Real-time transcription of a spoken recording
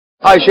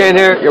Hi, Shane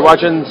here. You're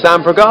watching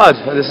Sam for God,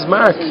 and this is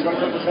Mark.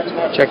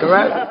 Check her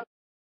out.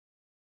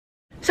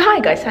 So hi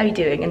guys, how are you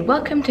doing? And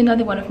welcome to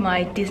another one of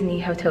my Disney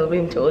hotel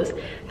room tours.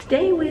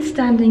 Today we're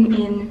standing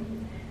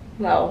in,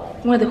 well,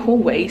 one of the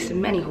hallways,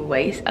 many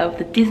hallways, of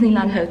the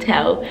Disneyland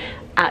Hotel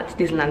at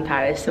Disneyland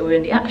Paris. So we're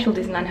in the actual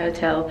Disneyland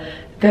Hotel,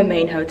 the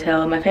main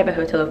hotel, my favourite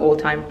hotel of all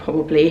time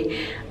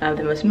probably,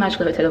 the most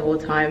magical hotel of all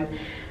time,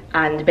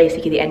 and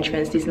basically the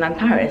entrance Disneyland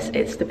Paris.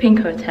 It's the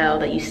pink hotel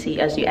that you see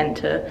as you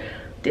enter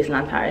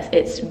Disneyland Paris.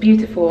 It's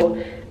beautiful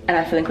and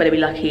I feel incredibly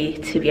lucky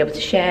to be able to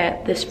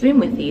share this room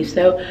with you.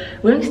 So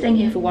we're only staying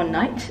here for one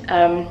night,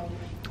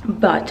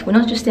 but we're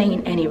not just staying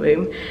in any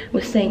room,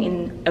 we're staying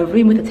in a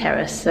room with a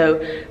terrace.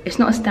 So it's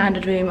not a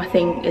standard room. I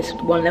think it's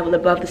one level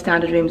above the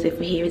standard rooms. If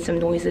we're hearing some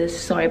noises,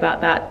 sorry about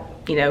that.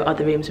 You know,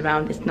 other rooms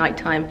around, it's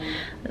nighttime,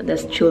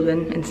 there's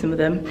children in some of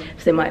them,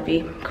 so they might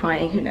be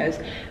crying, who knows.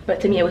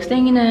 But yeah, we're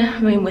staying in a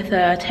room with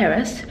a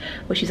terrace,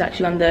 which is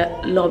actually on the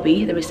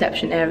lobby, the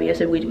reception area.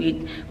 So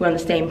we're on the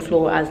same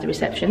floor as the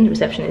reception. The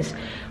reception is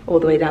all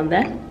the way down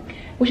there,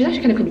 which is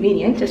actually kind of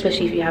convenient,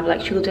 especially if you have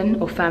like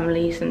children or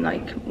families and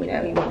like, you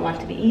know, you want life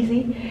to be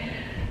easy.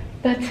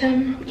 But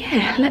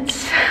yeah,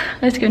 let's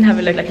go and have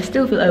a look. Like, I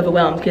still feel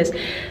overwhelmed because,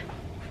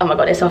 oh my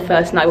god, it's our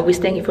first night. We'll be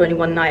staying here for only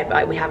one night,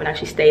 but we haven't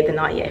actually stayed the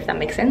night yet, if that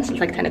makes sense. It's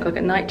like 10 o'clock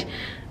at night.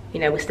 You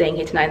know, we're staying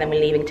here tonight and then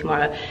we're leaving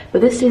tomorrow. But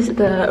this is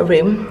the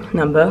room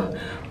number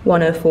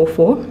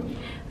 1044.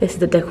 This is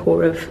the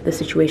decor of the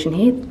situation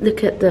here.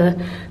 Look at the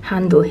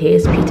handle here.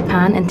 It's Peter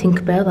Pan and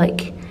Tinkerbell,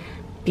 like,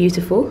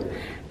 beautiful.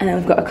 And then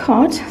we've got a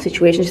card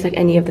situation, just like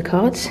any of the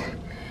cards.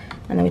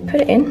 And then we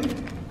put it in,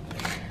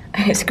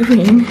 and it's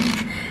green.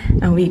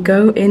 And we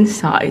go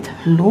inside.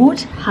 Lord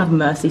have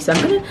mercy. So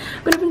I'm gonna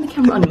bring the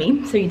camera on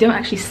me so you don't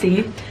actually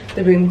see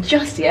the room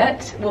just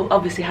yet. We'll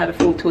obviously have a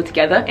full tour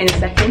together in a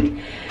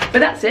second. But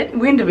that's it,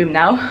 we're in the room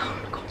now.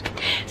 Oh my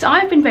god. So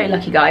I've been very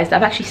lucky, guys.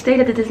 I've actually stayed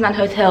at the Disneyland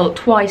Hotel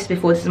twice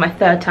before. This is my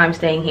third time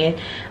staying here.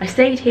 I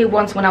stayed here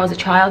once when I was a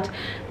child,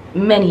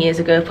 many years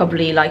ago,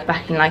 probably like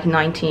back in like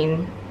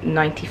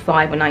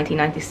 1995 or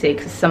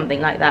 1996 or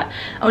something like that,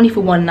 only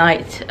for one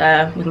night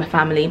with my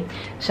family.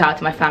 Shout out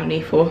to my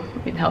family for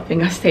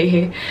helping us stay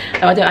here.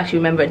 I don't actually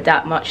remember it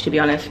that much, to be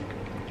honest.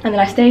 And then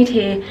I stayed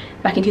here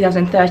back in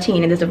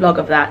 2013, and there's a vlog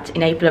of that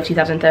in April of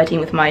 2013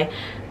 with my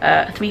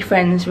 3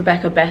 friends,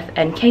 Rebecca, Beth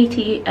and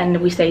Katie, and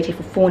we stayed here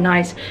for 4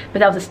 nights. But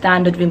that was a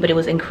standard room, but it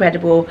was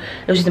incredible.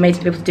 It was just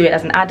amazing to be able to do it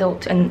as an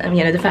adult, and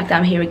you know, the fact that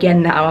I'm here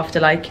again now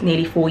after like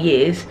nearly 4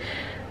 years,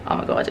 oh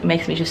my god, it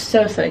makes me just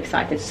so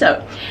excited.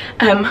 So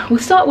we'll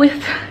start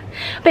with,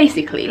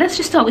 basically, let's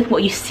just start with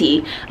what you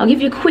see. I'll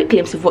give you a quick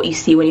glimpse of what you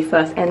see when you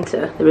first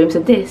enter the room. So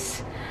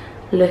this,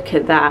 look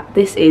at that,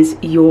 this is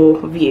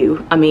your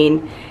view. I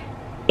mean,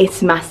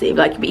 it's massive.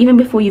 Like, even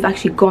before you've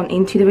actually gone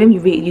into the room,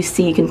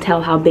 you can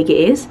tell how big it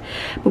is.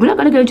 But we're not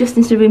going to go just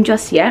into the room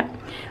just yet.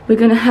 We're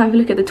going to have a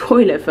look at the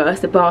toilet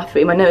first, the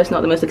bathroom. I know it's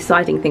not the most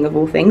exciting thing of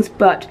all things,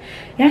 but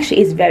it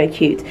actually is very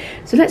cute.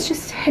 So let's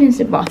just head into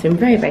the bathroom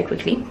very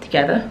quickly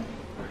together.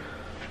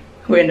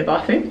 We're in the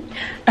bathroom.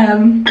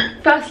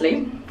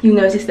 Firstly, you'll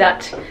notice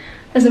that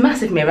there's a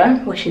massive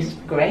mirror, which is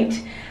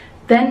great.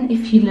 Then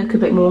if you look a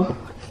bit more,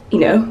 you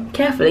know,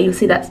 carefully, you'll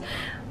see that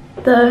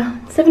the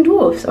 7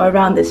 dwarfs are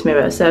around this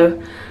mirror.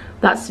 So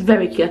that's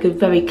very cute, like a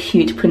very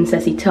cute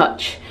princessy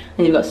touch.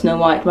 And you've got Snow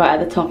White right at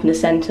the top in the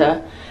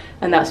centre.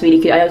 And that's really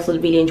good. I also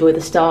really enjoy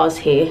the stars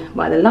here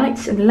by the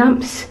lights and the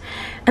lamps.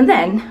 And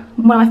then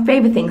one of my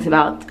favourite things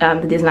about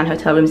the Disneyland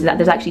Hotel rooms is that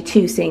there's actually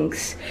 2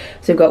 sinks.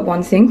 So we've got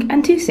 1 sink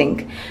and 2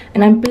 sink.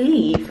 And I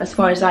believe, as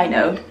far as I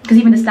know, because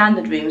even the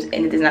standard rooms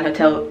in the Disneyland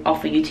Hotel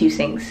offer you 2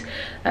 sinks.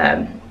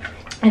 And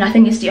I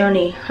think it's the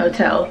only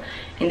hotel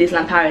in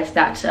Disneyland Paris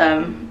that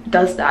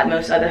does that.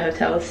 Most other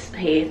hotels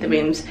here, the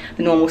rooms,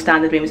 the normal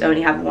standard rooms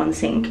only have 1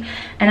 sink.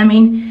 And I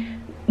mean,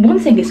 1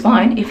 sink is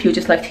fine if you're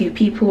just like 2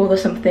 people or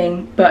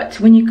something, but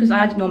when you, because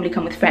I normally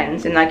come with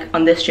friends, and like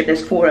on this trip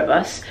there's 4 of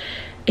us,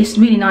 it's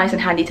really nice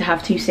and handy to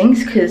have 2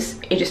 sinks because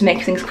it just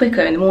makes things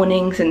quicker in the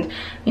mornings. And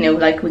you know,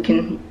 like, we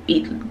can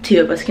eat,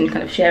 2 of us can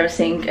kind of share a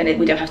sink, and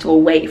we don't have to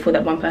all wait for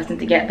that 1 person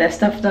to get their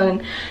stuff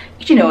done.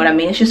 You know what I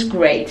mean? It's just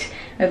great.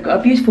 I've got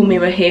a beautiful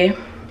mirror here,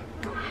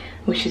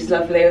 which is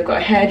lovely. I've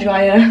got a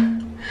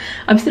hairdryer.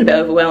 I'm still a bit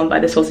overwhelmed by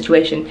this whole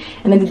situation.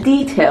 And then the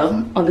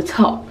detail on the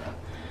top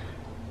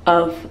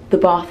of the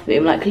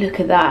bathroom, like, look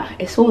at that.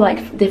 It's all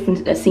like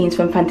different scenes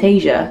from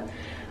Fantasia,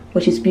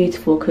 which is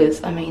beautiful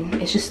because, I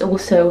mean, it's just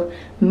also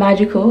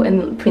magical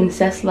and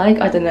princess-like.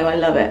 I don't know, I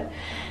love it.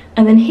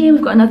 And then here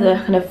we've got another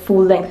kind of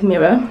full-length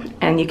mirror,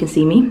 and you can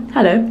see me.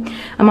 Hello.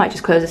 I might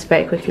just close this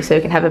very quickly so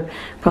you can have a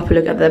proper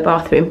look at the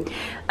bathroom.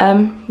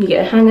 You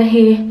get a hanger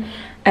here,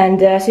 and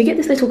so you get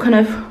this little kind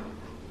of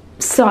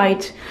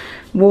side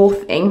wall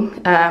thing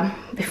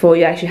before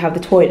you actually have the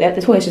toilet.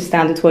 The toilet's just a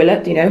standard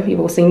toilet, you know, you've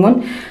all seen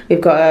one. We've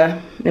got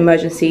an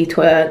emergency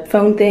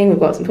phone thing, we've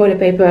got some toilet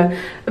paper,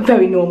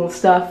 very normal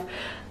stuff.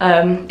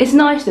 It's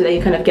nice that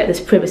you kind of get this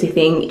privacy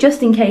thing,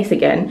 just in case,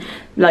 again,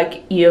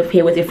 like you're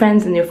here with your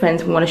friends and your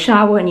friends want to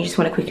shower and you just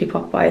want to quickly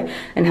pop by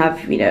and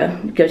have, you know,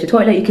 go to the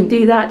toilet, you can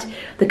do that.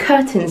 The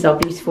curtains are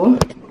beautiful.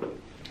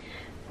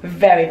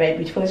 Very, very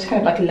beautiful. It's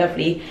kind of like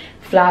lovely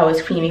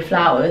flowers, creamy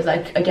flowers.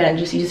 Like, again,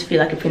 you just feel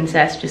like a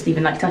princess just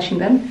even like touching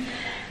them.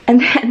 And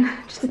then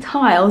just the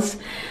tiles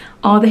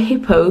are the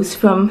hippos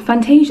from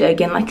Fantasia.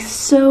 Again, like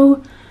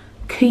so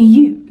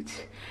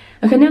cute.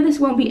 Like, I know this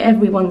won't be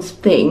everyone's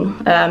thing.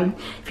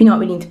 If you're not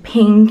really into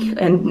pink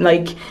and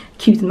like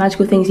cute and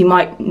magical things, you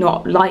might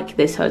not like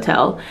this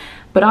hotel.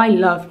 But I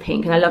love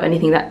pink and I love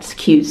anything that's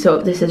cute,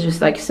 so this is just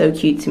like so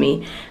cute to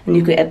me. And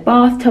you get a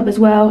bathtub as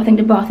well. I think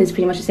the bath is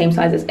pretty much the same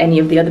size as any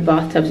of the other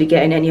bathtubs you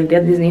get in any of the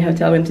other Disney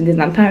hotel rooms in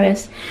Disneyland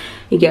Paris.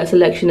 You get a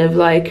selection of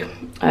like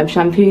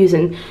shampoos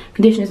and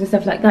conditioners and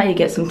stuff like that. You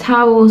get some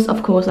towels,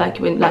 of course, like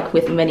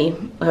with many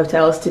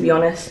hotels, to be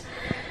honest.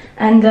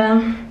 And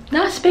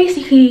that's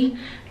basically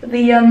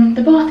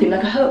the bathroom.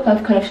 Like, I hope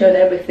I've kind of showed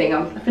everything.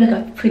 I feel like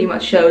I've pretty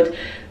much showed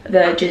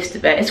the gist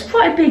of it. It's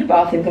quite a big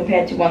bathroom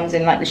compared to ones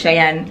in like the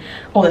Cheyenne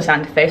or the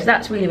Santa Fe, so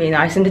that's really, really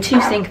nice. And the two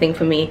sink thing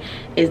for me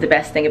is the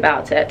best thing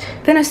about it.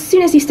 Then as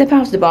soon as you step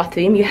out of the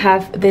bathroom, you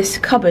have this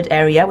cupboard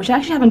area, which I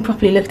actually haven't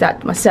properly looked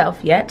at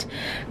myself yet,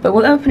 but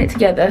we'll open it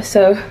together.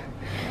 So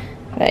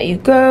there you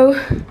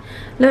go,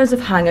 loads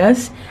of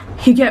hangers.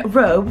 You get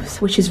robes,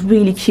 which is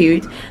really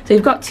cute. So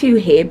you've got 2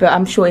 here, but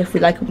I'm sure if we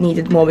like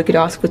needed more, we could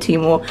ask for 2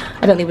 more.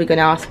 I don't think we're going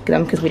to ask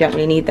them because we don't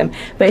really need them.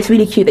 But it's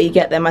really cute that you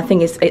get them. I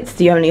think it's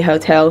the only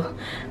hotel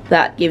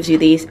that gives you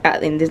these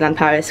in Disneyland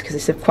Paris, because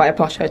it's quite a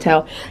posh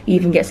hotel. You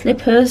even get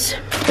slippers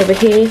over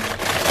here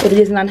with the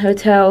Disneyland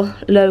Hotel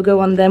logo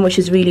on them, which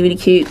is really, really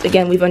cute.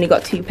 Again, we've only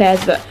got 2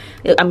 pairs, but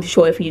I'm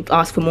sure if you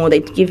ask for more,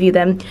 they'd give you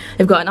them.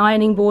 They've got an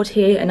ironing board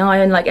here, an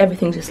iron, like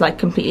everything's just like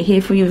completely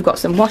here for you. We've got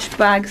some wash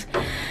bags.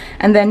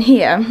 And then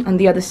here on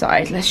the other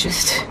side, let's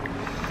just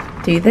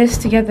do this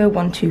together.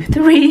 1, 2,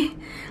 3.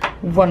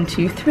 1,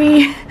 2,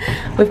 3.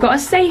 We've got a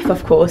safe,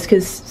 of course,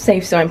 because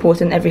safes are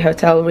important. Every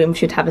hotel room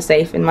should have a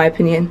safe, in my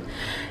opinion.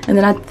 And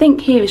then I think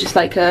here is just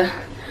like a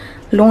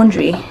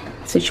laundry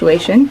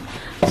situation,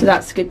 so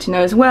that's good to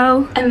know as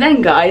well. And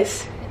then,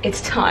 guys,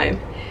 it's time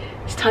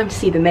to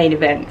see the main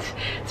event.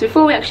 So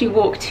before we actually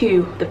walk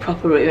to the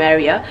proper room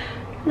area,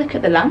 look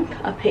at the lamp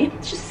up here.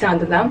 It's just a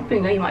standard lamp.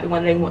 You know, you might be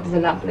wondering, what does a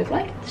lamp look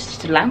like? It's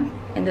just a lamp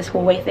in this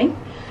hallway thing.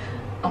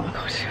 Oh my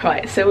god.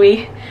 Right, so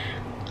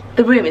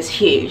the room is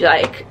huge,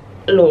 like,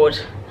 lord.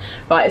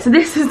 Right, so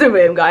this is the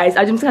room, guys.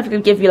 I just have to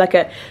give you like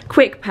a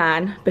quick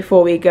pan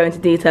before we go into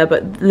detail,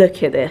 but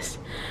look at this.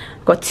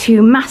 I've got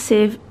 2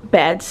 massive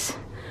beds,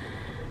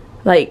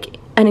 like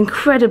an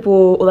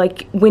incredible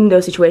like window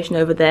situation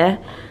over there.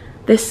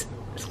 This,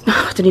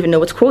 I don't even know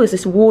what to call this.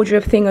 This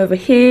wardrobe thing over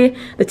here.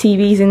 The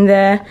TV's in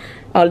there.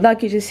 Our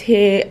luggage is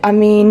here. I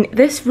mean,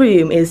 this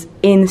room is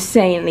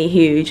insanely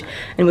huge,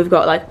 and we've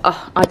got like,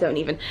 oh, I don't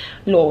even,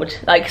 lord,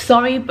 like,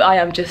 sorry, but I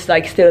am just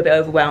like still a bit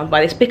overwhelmed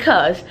by this,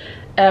 because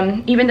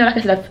even though, like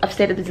I said, I've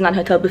stayed at the Disneyland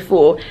Hotel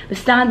before, the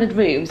standard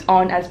rooms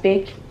aren't as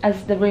big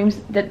as the rooms,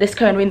 this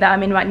current room that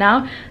I'm in right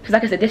now. Because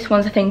like I said, this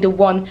one's, I think,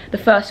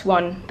 the first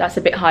one that's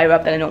a bit higher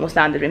up than a normal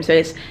standard room. So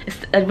it's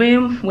a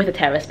room with a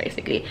terrace,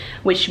 basically,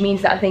 which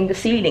means that I think the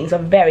ceilings are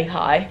very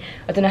high.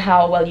 I don't know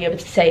how well you're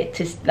able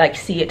to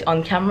see it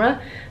on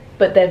camera,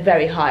 but they're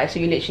very high, so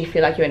you literally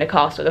feel like you're in a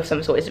castle of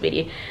some sort. It's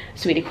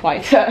really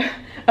quite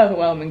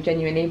overwhelming,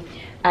 genuinely.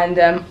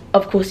 And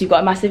of course, you've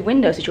got a massive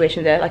window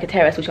situation there, like a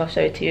terrace, which I'll show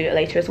it to you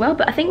later as well.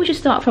 But I think we should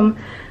start from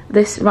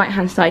this right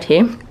hand side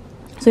here.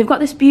 So we've got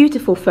this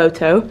beautiful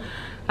photo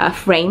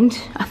framed.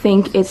 I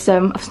think it's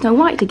of Snow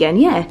White again,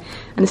 yeah,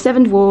 and the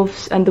 7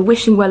 dwarfs and the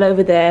wishing well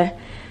over there.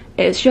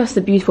 It's just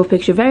a beautiful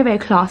picture, very, very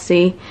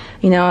classy,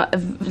 you know,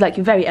 like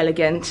very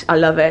elegant. I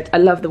love it. I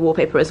love the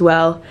wallpaper as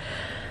well.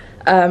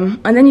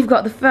 And then you've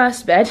got the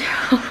first bed.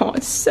 Oh,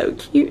 it's so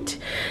cute.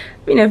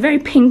 You know, very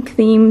pink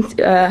themed,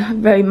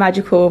 very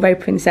magical, very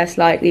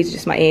princess-like. These are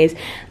just my ears.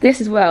 This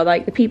as well,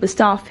 like the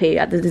staff here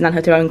at the Disneyland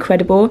Hotel are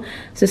incredible.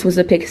 So this was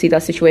a pixie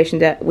dust situation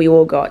that we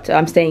all got.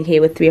 I'm staying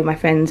here with 3 of my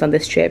friends on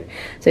this trip.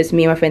 So it's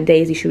me and my friend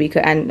Daisy,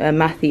 Sharika, and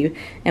Matthew,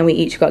 and we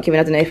each got given,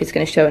 I don't know if it's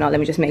going to show or not, let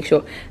me just make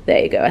sure. There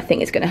you go, I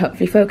think it's going to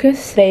hopefully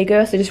focus. There you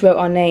go, so I just wrote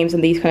our names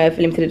on these kind of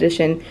limited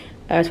edition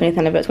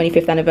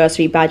 25th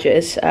anniversary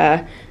badges.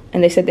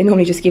 And they said they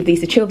normally just give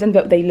these to children,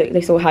 but they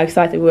saw how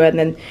excited we were, and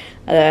then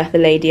the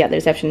lady at the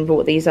reception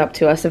brought these up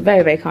to us. So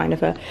very, very kind of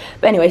her.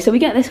 But anyway, so we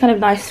get this kind of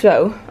nice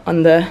throw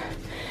on the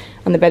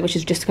bed, which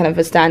is just kind of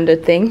a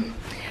standard thing.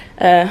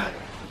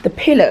 The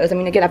pillows, I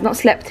mean, again, I've not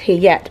slept here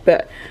yet,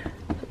 but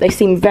they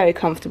seem very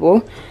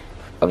comfortable.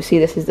 Obviously,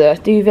 this is the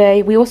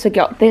duvet. We also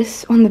got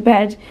this on the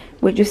bed,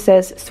 which just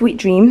says "Sweet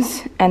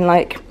Dreams," and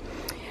like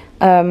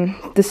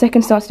the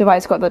Second Star to the Right,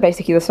 it's got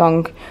basically the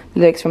song, the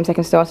lyrics from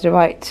Second Star to the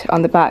Right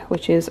on the back,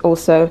 which is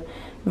also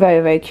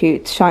Very, very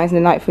cute. Shines in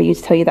the night for you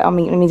to tell you that. I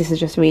mean, this is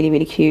just really,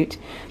 really cute.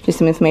 Just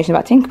some information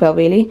about Tinkerbell,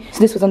 really. So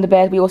this was on the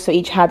bed. We also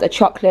each had a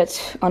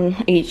chocolate on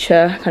each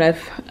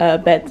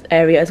bed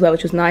area as well,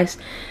 which was nice.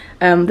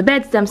 The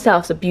beds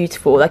themselves are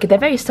beautiful. Like, they're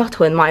very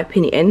subtle in my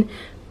opinion,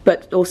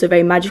 but also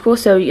very magical.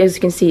 So as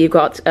you can see, you've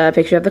got a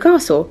picture of the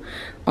castle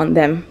on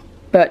them,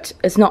 but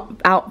it's not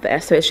out there,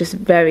 so it's just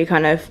very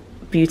kind of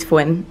beautiful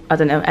and, I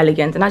don't know,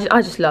 elegant. And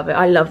I just love it.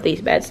 I love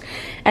these beds.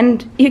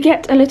 And you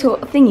get a little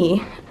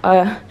thingy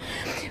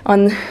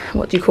on,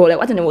 what do you call it?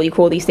 I don't know what you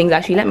call these things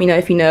actually. Let me know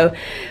if you know.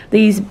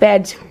 These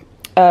bed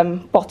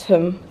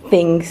bottom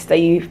things that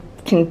you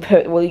can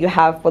put, well, you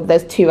have, well,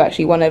 there's two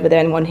actually, one over there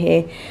and one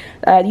here.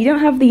 You don't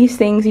have these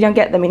things, you don't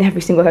get them in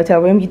every single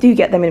hotel room. You do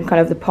get them in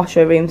kind of the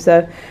posher room,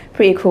 so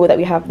pretty cool that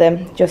we have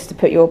them just to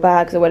put your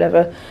bags or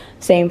whatever.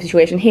 Same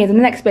situation here. The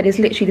next bed is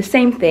literally the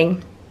same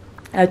thing.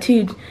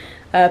 Two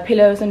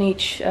pillows on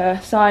each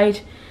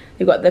side.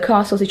 You've got the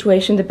castle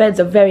situation. The beds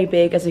are very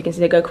big, as you can see,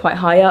 they go quite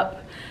high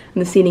up,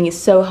 and the ceiling is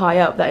so high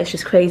up that it's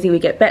just crazy. We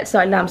get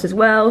bedside lamps as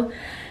well.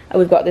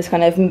 We've got this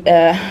kind of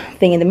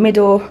thing in the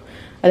middle,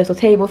 a little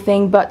table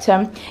thing. But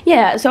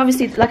yeah, so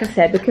obviously, like I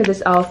said, because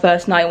it's our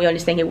first night and we're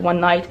only staying here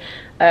one night,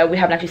 we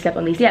haven't actually slept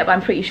on these yet, but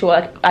I'm pretty sure,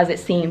 like, as it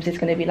seems, it's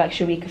going to be like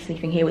Sharika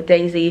sleeping here with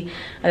Daisy,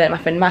 and then my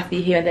friend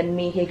Matthew here, and then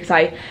me here,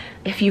 because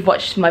if you've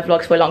watched my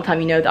vlogs for a long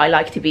time, you know that I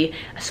like to be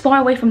as far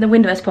away from the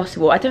window as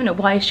possible. I don't know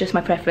why, it's just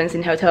my preference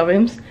in hotel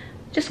rooms.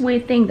 Just a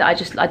weird thing that I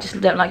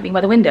just don't like being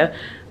by the window.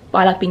 But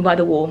I like being by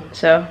the wall,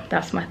 so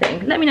that's my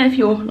thing. Let me know if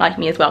you're like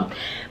me as well.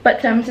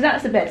 But so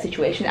that's the bed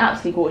situation,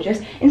 absolutely gorgeous.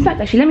 In fact,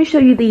 actually, let me show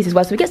you these as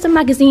well. So we get some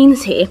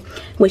magazines here,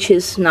 which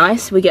is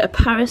nice. We get a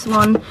Paris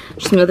one,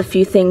 just another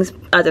few things,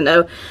 I don't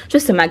know,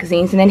 just some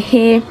magazines. And then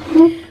here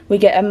we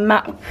get a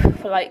map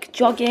for like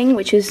jogging,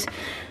 which is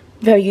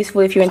very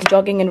useful if you're into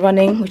jogging and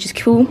running, which is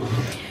cool.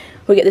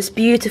 We get this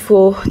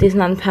beautiful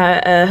Disneyland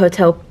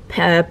Hotel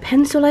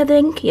pencil, I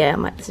think.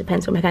 Yeah, it's a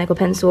pencil, mechanical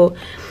pencil.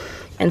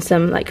 And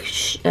some like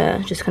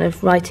just kind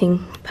of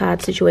writing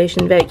pad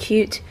situation, very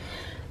cute.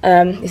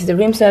 This is the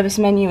room service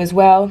menu as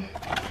well.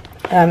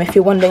 If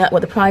you're wondering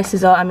what the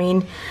prices are, I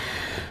mean,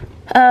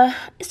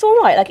 it's all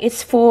right. Like,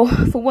 it's for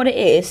what it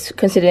is,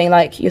 considering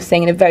like you're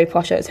staying in a very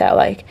posh hotel.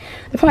 Like,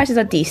 the prices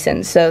are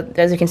decent. So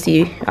as you can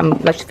see, I'm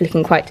just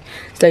flicking quite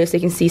slowly so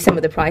you can see some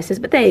of the prices.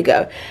 But there you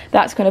go.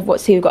 That's kind of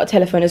what's here. We've got a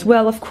telephone as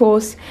well, of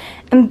course.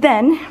 And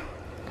then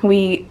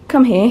we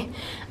come here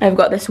and we've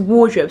got this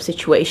wardrobe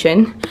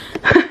situation.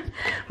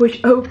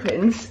 Which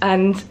opens,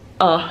 and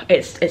oh,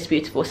 it's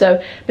beautiful.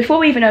 So before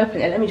we even open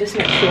it, let me just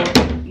make sure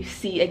you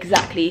see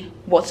exactly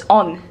what's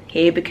on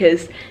here,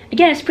 because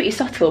again, it's pretty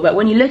subtle, but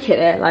when you look at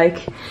it,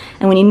 like,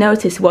 and when you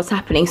notice what's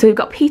happening. So we've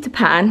got Peter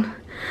Pan,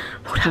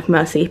 Lord have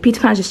mercy,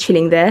 Peter Pan's just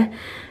chilling there,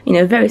 you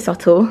know, very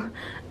subtle.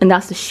 And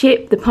that's the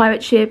ship, the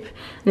pirate ship,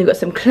 and we've got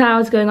some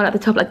clouds going on at the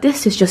top. Like,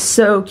 this is just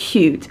so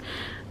cute,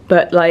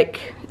 but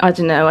like, I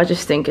don't know, I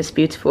just think it's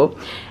beautiful.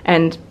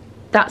 And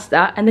that's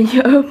that. And then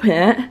you open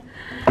it,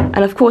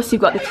 and of course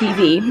you've got the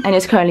TV, and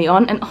it's currently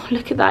on, and oh,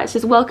 look at that, it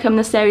says welcome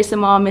Naseri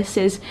Samar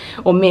Mrs.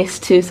 or Miss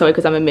to, sorry,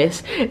 because I'm a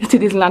Miss, to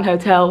Disneyland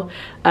Hotel.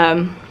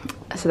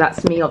 So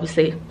that's me,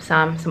 obviously,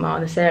 Sam Samar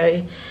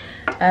Naseri.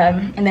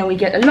 And then we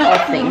get a lot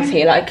of things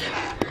here, like,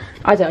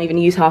 I don't even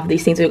use half of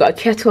these things. We've got a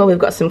kettle, we've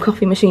got some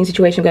coffee machine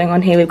situation going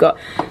on here, we've got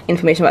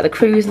information about the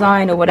cruise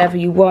line or whatever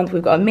you want.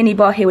 We've got a mini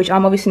bar here, which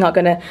I'm obviously not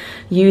going to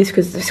use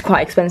because it's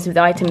quite expensive,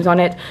 the items on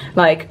it.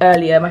 Like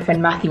earlier, my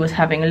friend Matthew was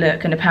having a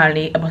look, and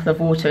apparently a bottle of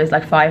water is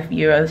like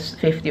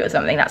 €5.50 or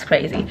something. That's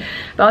crazy.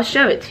 But I'll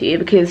show it to you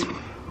because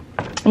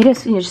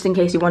just in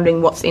case you're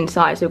wondering what's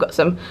inside. So we've got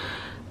some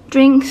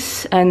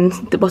drinks and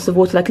the bottles of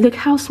water. Like, look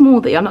how small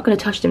they are. I'm not going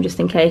to touch them just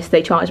in case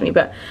they charge me,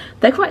 but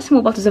they're quite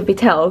small bottles of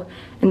Vitel,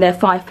 and they're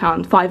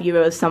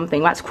 €5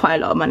 something. That's quite a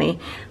lot of money.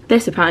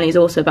 This apparently is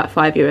also about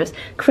 €5.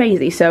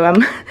 Crazy. So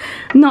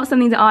not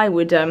something that I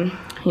would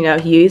you know,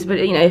 use, but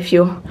you know, if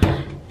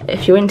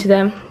you're into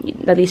them,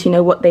 at least you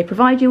know what they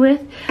provide you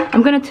with.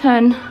 I'm going to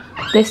turn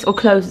this or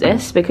close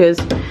this because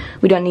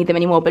we don't need them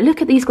anymore. But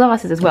look at these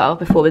glasses as well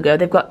before we go.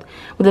 They've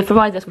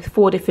provided us with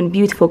 4 different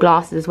beautiful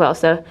glasses as well,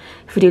 so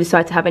if we do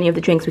decide to have any of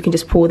the drinks, we can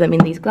just pour them in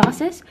these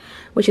glasses,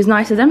 which is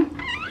nice of them.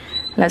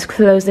 Let's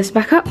close this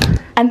back up.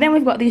 And then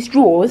we've got these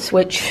drawers,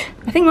 which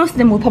I think most of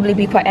them will probably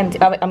be quite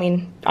empty. I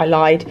mean, I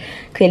lied.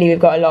 Clearly we've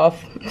got a lot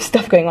of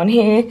stuff going on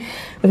here.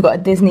 We've got a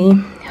Disney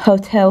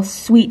Hotel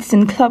suites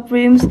and club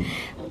rooms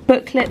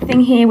booklet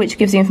thing here, which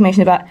gives you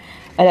information about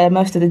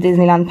most of the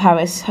Disneyland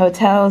Paris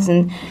hotels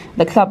and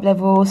the club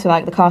level. So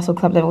like the castle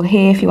club level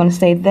here, if you want to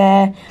stay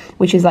there,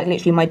 which is like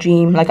literally my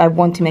dream. Like, I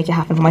want to make it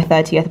happen for my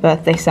 30th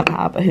birthday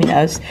somehow, but who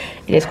knows.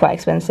 It is quite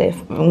expensive,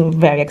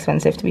 very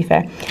expensive to be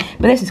fair.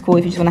 But this is cool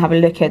if you just want to have a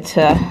look at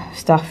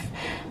stuff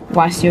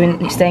whilst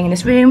you're staying in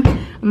this room.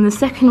 And the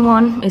second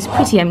one is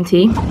pretty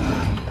empty.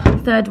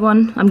 The third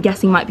one, I'm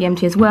guessing, might be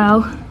empty as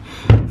well.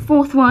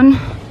 Fourth one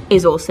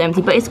is also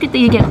empty, but it's good that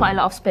you get quite a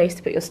lot of space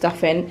to put your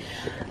stuff in.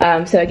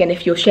 So again,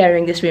 if you're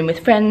sharing this room with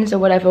friends or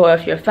whatever, or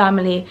if you're a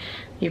family,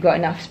 you've got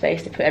enough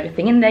space to put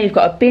everything in there. You've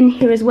got a bin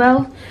here as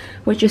well,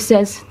 which just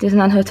says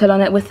Disneyland Hotel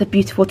on it with a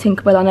beautiful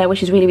Tinkerbell on it,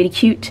 which is really, really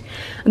cute.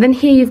 And then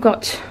here you've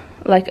got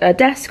like a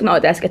desk, not a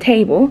desk, a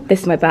table.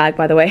 This is my bag,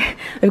 by the way.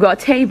 We've got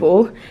a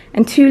table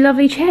and 2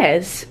 lovely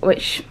chairs,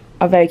 which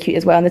are very cute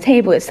as well. And the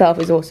table itself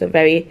is also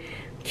very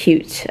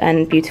cute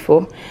and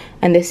beautiful.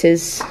 And this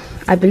is,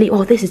 I believe,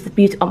 oh, this is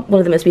the one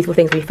of the most beautiful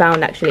things we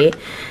found, actually.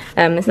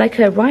 It's like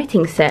a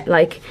writing set.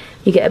 Like,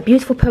 you get a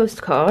beautiful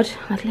postcard.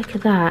 Like, look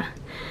at that.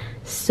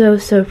 So,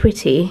 so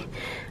pretty.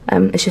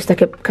 It's just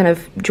like a kind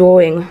of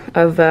drawing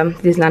of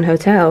Disneyland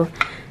Hotel,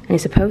 and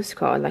it's a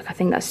postcard. Like, I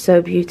think that's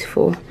so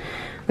beautiful.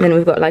 And then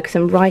we've got like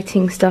some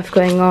writing stuff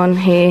going on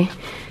here.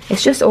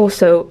 It's just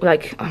also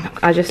like, oh,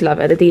 I just love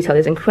it. The detail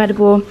is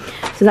incredible.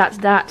 So that's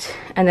that.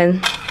 And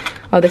then,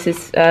 oh, this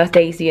is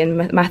Daisy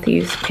and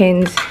Matthew's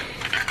pins.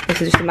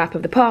 This is just a map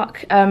of the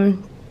park.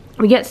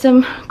 We get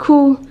some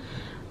cool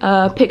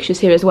pictures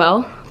here as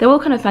well. They're all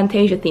kind of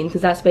Fantasia themed,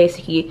 because that's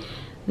basically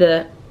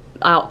the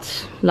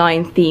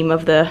outline theme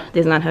of the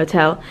Disneyland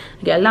Hotel.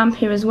 We get a lamp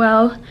here as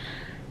well.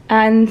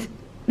 And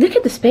look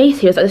at the space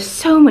here. It's like, there's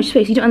so much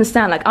space. You don't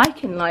understand. Like,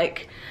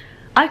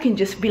 I can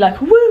just be like,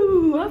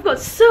 woo, I've got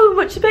so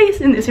much space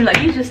in this room.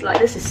 Like, you just like,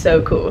 this is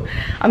so cool.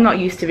 I'm not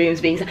used to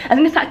rooms being so, I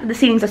think the fact that the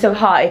ceilings are so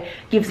high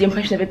gives the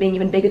impression of it being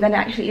even bigger than it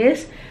actually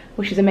is,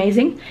 which is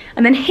amazing.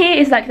 And then here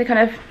is like the kind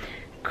of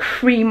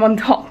cream on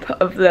top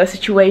of the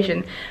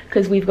situation,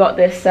 because we've got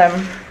this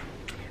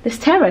this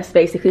terrace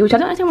basically, which I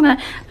think I'm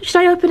gonna,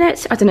 should I open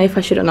it? I don't know if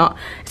I should or not.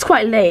 It's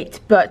quite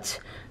late, but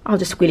I'll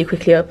just really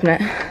quickly open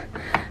it.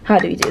 How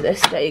do we do this?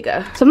 There you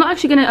go. So I'm not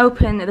actually going to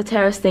open the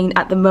terrace thing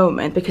at the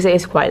moment because it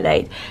is quite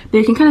late. But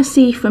you can kind of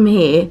see from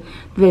here,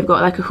 they've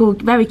got like a cool,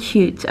 very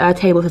cute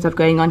table setup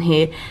going on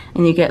here.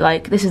 And you get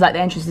like, this is like the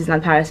entrance to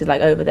Disneyland Paris is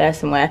like over there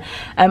somewhere.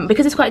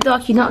 Because it's quite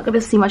dark, you're not going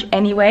to see much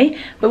anyway.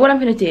 But what I'm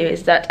going to do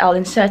is that I'll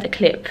insert a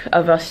clip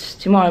of us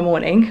tomorrow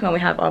morning when we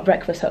have our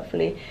breakfast,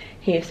 hopefully,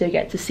 here, so you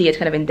get to see it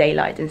kind of in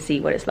daylight and see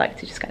what it's like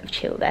to just kind of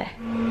chill there.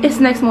 It's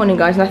the next morning,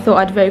 guys, and I thought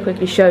I'd very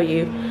quickly show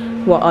you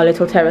what our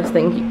little terrace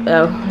thing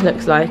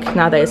looks like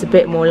now that it's a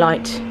bit more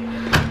light.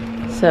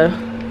 So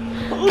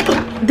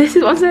this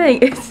is what I'm saying,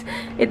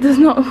 it does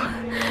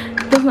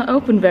not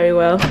open very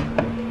well.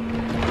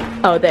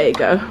 Oh, there you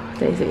go.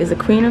 Daisy is the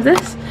queen of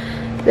this.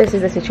 This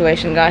is the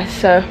situation, guys.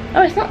 So,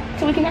 oh, it's not,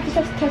 so we can actually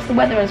test the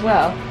weather as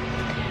well.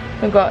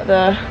 We've got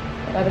the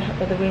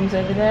other rooms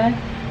over there.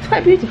 It's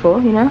quite beautiful,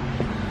 you know.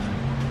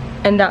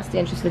 And that's the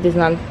entrance to the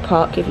Disneyland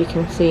Park, if you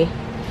can see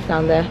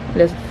down there.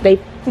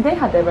 They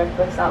had their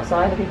breakfast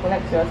outside, the people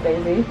next to us,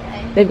 Daisy.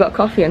 They've got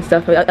coffee and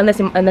stuff, unless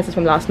it's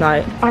from last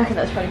night. I think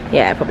that's probably.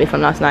 Yeah, probably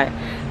from last night.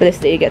 But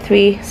this, you get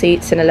 3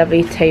 seats and a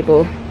lovely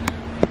table.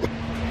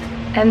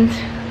 And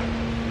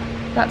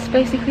that's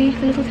basically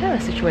the little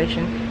terrace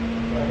situation.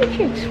 Really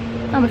cute.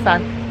 I'm a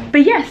fan.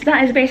 But yes,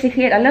 that is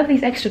basically it. I love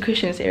these extra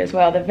cushions here as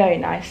well. They're very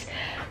nice.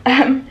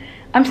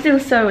 I'm still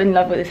so in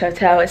love with this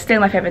hotel. It's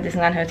still my favourite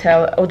Disneyland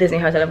hotel, or Disney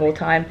hotel of all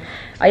time.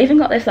 I even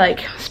got this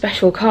like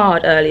special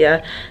card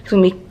earlier, because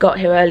when we got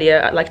here earlier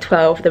at like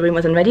 12, the room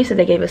wasn't ready, so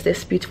they gave us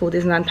this beautiful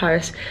Disneyland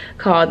Paris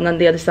card, and on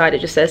the other side it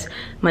just says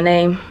my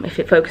name, if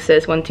it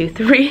focuses, 1, 2,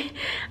 3.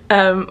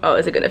 Oh,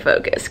 is it gonna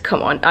focus?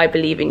 Come on, I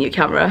believe in you,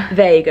 camera.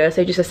 There you go,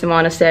 so just a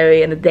Samana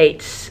Seri and the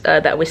dates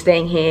that we're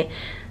staying here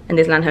in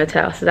Disneyland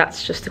Hotel. So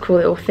that's just a cool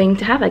little thing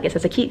to have, I guess,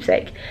 as a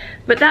keepsake.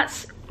 But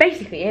that's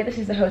basically it. This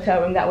is the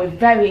hotel room that we're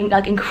very,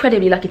 like,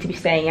 incredibly lucky to be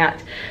staying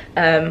at,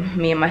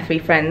 me and my 3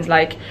 friends.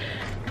 Like,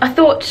 I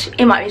thought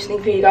it might be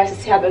interesting for you guys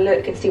to have a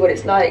look and see what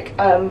it's like.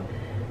 I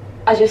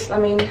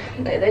mean,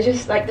 they're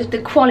just like,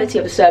 the quality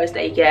of the service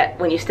that you get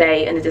when you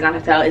stay in the Disneyland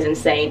Hotel is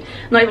insane.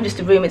 Not even just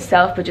the room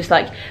itself, but just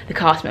like the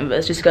cast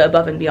members just go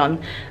above and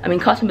beyond. I mean,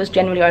 cast members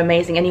generally are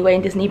amazing anyway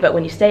in Disney, but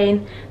when you stay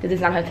in the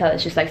Disneyland Hotel,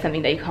 it's just like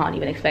something that you can't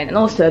even explain. And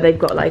also they've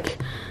got like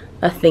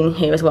a thing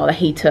here as well, a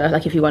heater,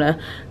 like if you want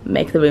to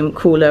make the room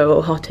cooler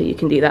or hotter, you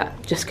can do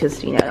that, just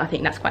because, you know, I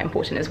think that's quite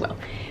important as well.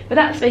 But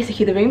that's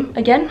basically the room.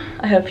 Again,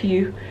 I hope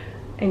you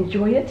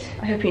enjoy it.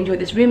 I hope you enjoyed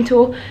this room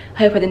tour. I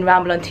hope I didn't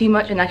ramble on too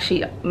much and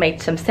actually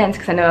made some sense,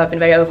 because I know I've been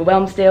very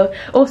overwhelmed still.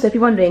 Also, if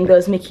you're wondering,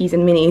 those Mickeys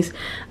and Minnies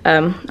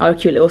are a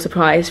cute little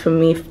surprise from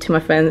me to my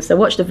friends. So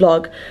watch the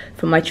vlog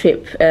from my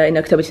trip in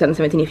October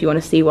 2017 if you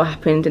want to see what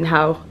happened and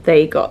how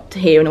they got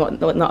here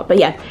and whatnot. But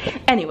yeah,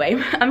 anyway,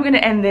 I'm going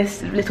to end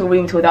this little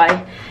room tour that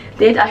I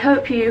did. I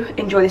hope you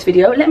enjoyed this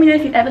video. Let me know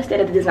if you've ever stayed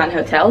at the Disneyland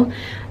Hotel,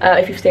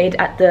 if you've stayed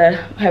at the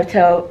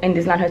hotel in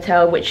Disneyland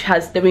Hotel, which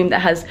has the room that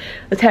has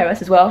the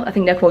terrace as well. I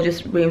think they're called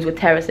just rooms with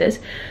terraces.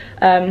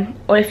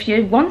 Or if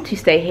you want to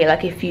stay here,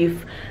 like if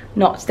you've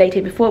not stayed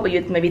here before but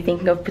you're maybe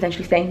thinking of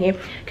potentially staying here,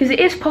 because it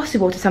is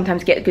possible to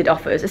sometimes get good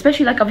offers,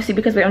 especially like obviously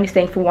because we're only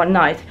staying for 1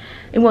 night.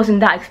 It wasn't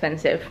that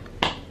expensive.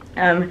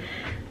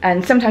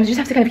 And sometimes you just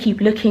have to kind of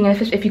keep looking,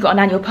 and if you've got an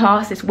annual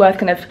pass, it's worth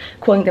kind of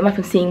calling them up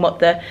and seeing what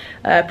the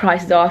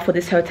prices are for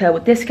this hotel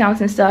with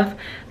discounts and stuff,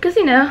 because,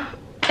 you know,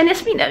 and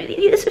it's, you know,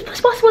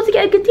 it's possible to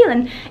get a good deal.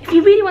 And if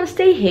you really want to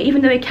stay here,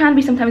 even though it can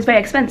be sometimes very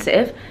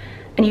expensive,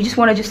 and you just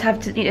want to have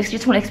to, you know,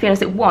 just want to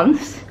experience it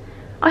once,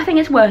 I think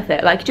it's worth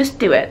it. Like, just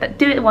do it.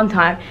 Do it one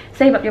time,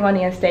 save up your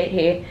money and stay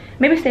here.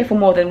 Maybe stay for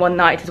more than one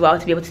night as well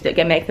to be able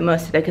to make the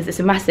most of it, because it's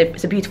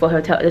a beautiful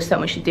hotel. There's so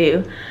much to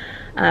do.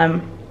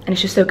 And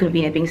it's just so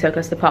convenient being so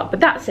close to the park. But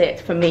that's it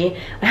from me.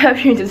 I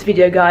hope you enjoyed this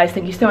video, guys.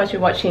 Thank you so much for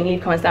watching.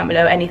 Leave comments down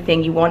below,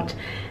 anything you want,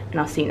 and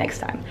I'll see you next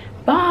time.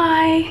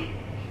 Bye.